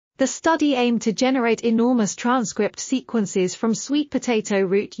The study aimed to generate enormous transcript sequences from sweet potato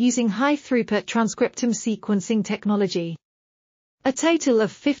root using high-throughput transcriptome sequencing technology. A total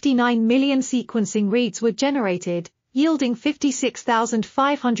of 59 million sequencing reads were generated, yielding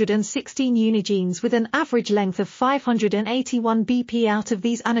 56,516 unigenes with an average length of 581 BP. Out of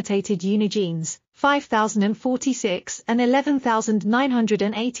these annotated unigenes, 5,046 and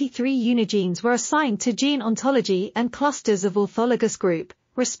 11,983 unigenes were assigned to gene ontology and clusters of orthologous group,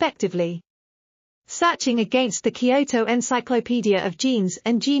 respectively. Searching against the Kyoto Encyclopedia of Genes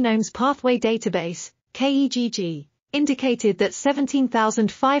and Genomes Pathway Database, KEGG, indicated that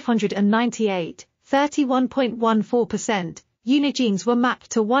 17,598, 31.14%, unigenes were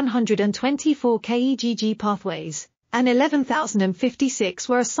mapped to 124 KEGG pathways, and 11,056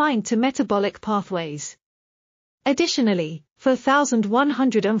 were assigned to metabolic pathways. Additionally,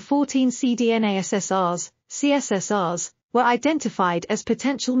 4,114 cDNA SSRs, cSSRs, were identified as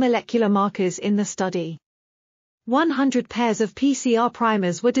potential molecular markers in the study. 100 pairs of PCR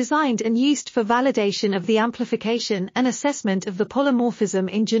primers were designed and used for validation of the amplification and assessment of the polymorphism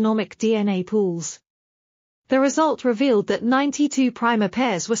in genomic DNA pools. The result revealed that 92 primer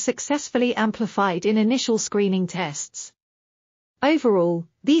pairs were successfully amplified in initial screening tests. Overall,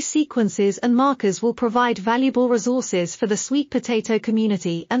 these sequences and markers will provide valuable resources for the sweet potato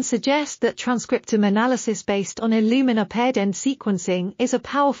community and suggest that transcriptome analysis based on Illumina paired-end sequencing is a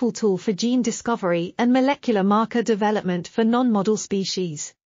powerful tool for gene discovery and molecular marker development for non-model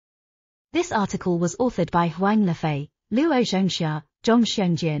species. This article was authored by Huang, Lifei, Luo Zhongxia,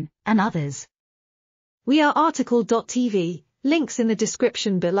 Xiongjian, and others. We are RTCLTV, links in the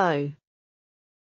description below.